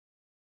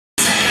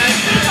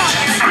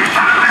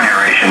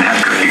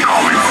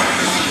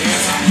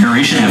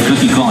operation. Have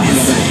Cookie call you.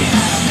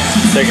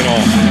 Take it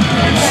off.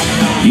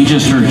 He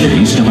just heard you.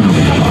 He's coming over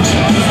here, boss.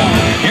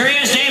 Here he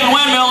is, David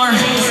Windmiller,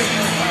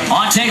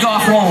 on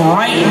takeoff roll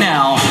right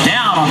now,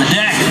 down on the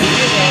deck.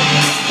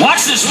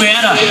 Watch this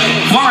man, a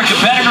former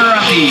competitor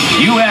of the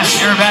U.S.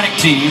 aerobatic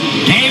team,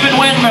 David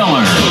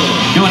Windmiller,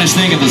 doing his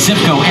thing at the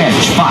Zivko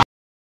Edge 5.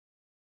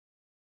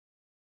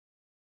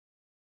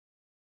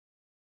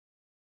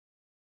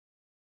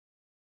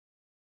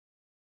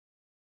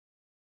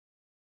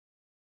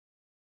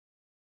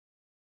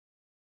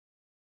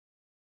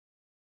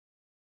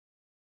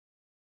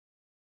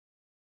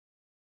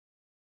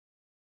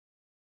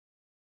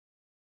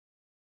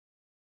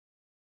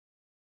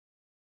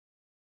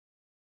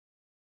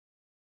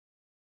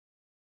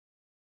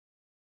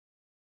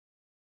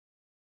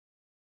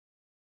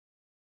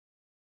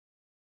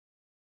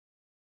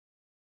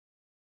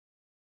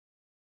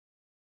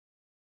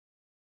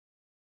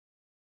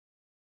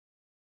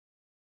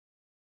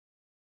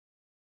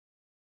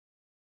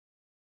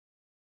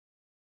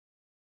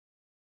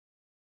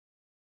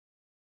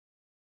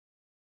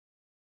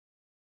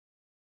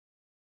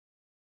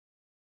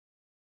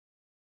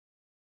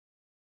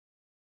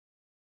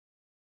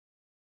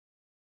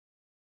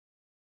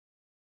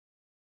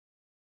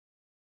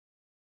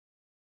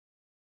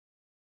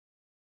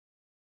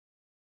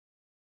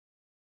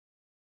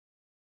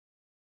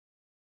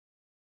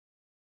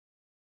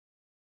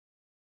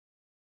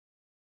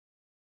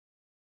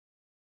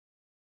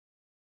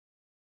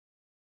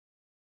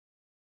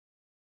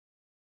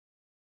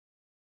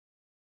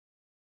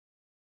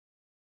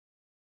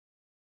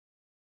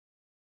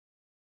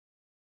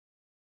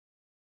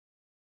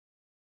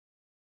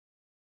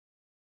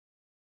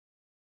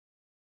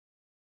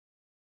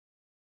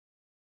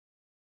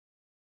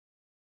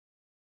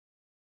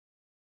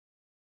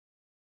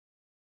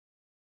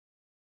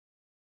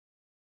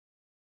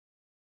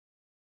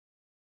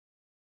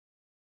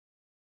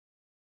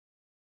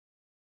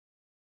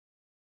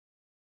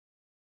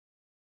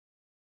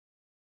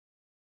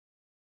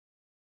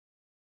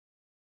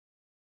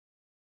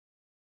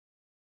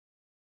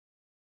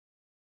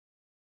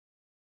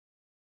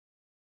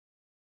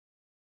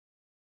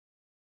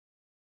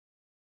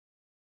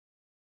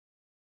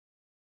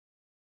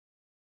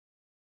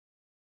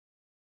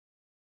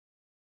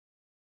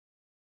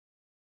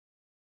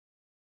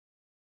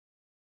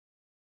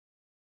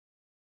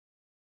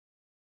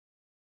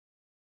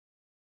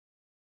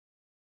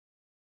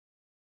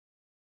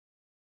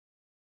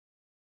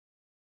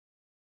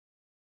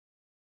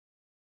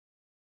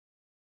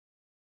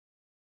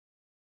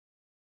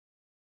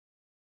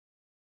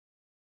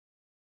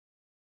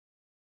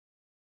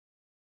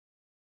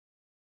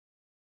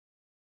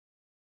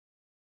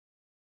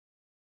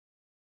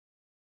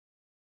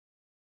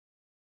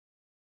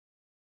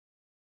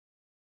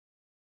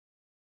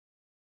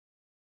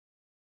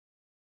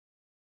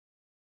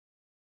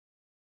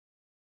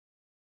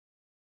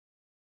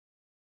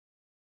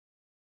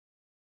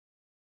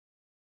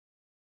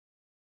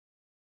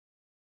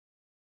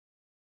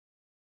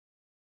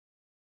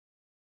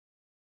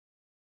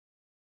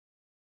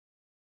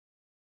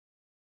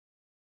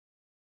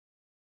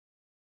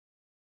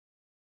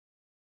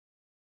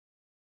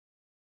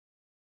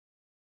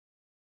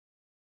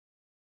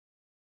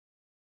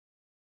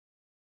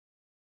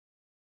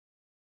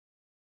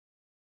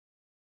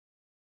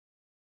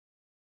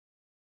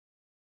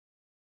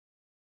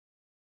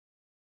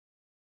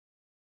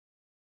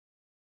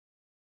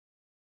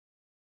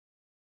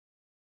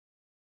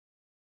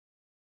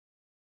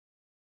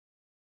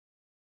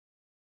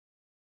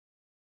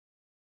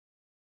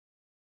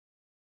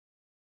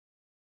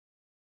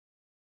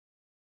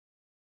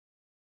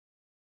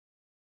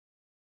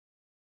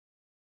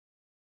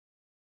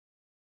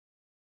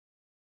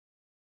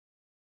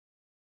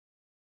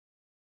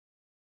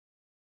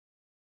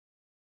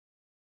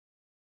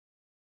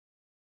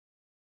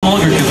 No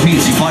longer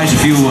competes. He flies a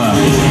few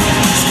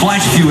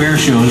air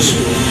shows,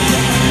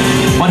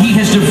 but he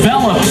has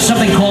developed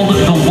something called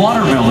the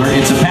Watermiller.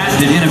 It's a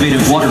patented,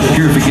 innovative water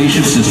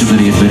purification system that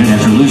he invented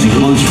after losing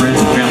close friends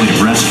and family to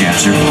breast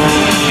cancer.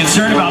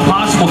 Concerned about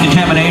possible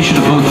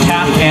contamination of both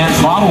tap and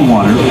bottled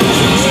water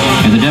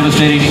and the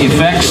devastating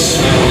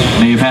effects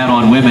may have had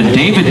on women,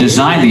 David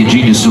designed the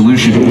ingenious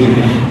solution.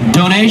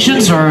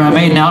 Donations are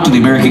made now to the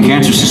American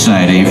Cancer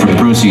Society for the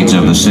proceeds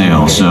of the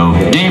sale. So,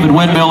 David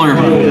Windmiller,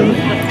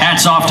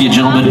 hats off to you,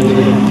 gentlemen,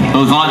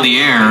 both on the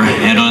air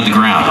and on the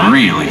ground.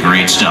 Really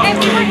great stuff.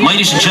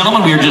 Ladies and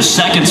gentlemen, we are just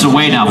seconds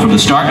away now from the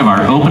start of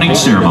our opening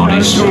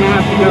ceremonies. We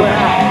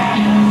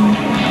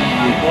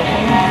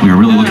are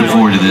really looking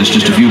forward to this.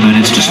 Just a few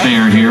minutes to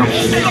spare here.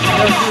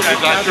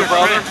 That's your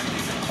brother?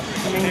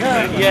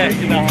 Yeah,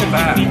 he's down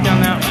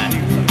that way.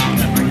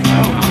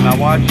 I'm not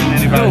watching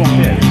anybody's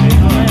shit.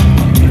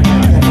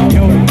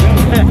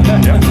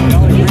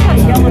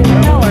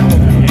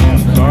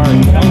 Sorry.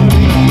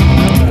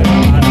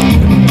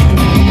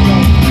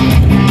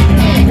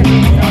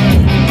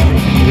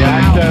 The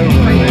act's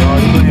over. They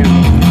are clear.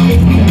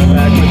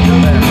 Back with your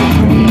man.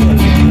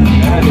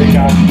 I think I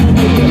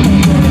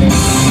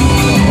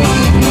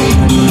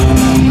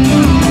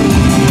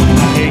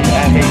hate that.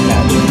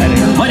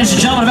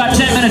 gentlemen, about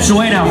 10 minutes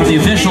away now from the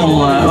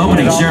official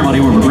opening ceremony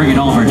where we're bringing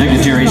all of our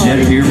dignitaries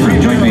in here from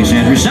Joint Base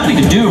Andrews. Something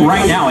to do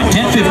right now at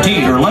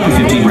 10:15, or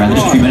 11:15 rather,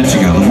 just a few minutes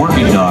ago. The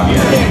working dog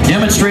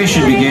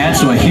demonstration began,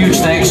 so a huge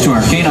thanks to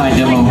our canine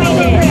demo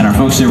and our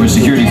folks there with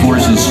security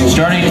forces.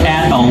 Starting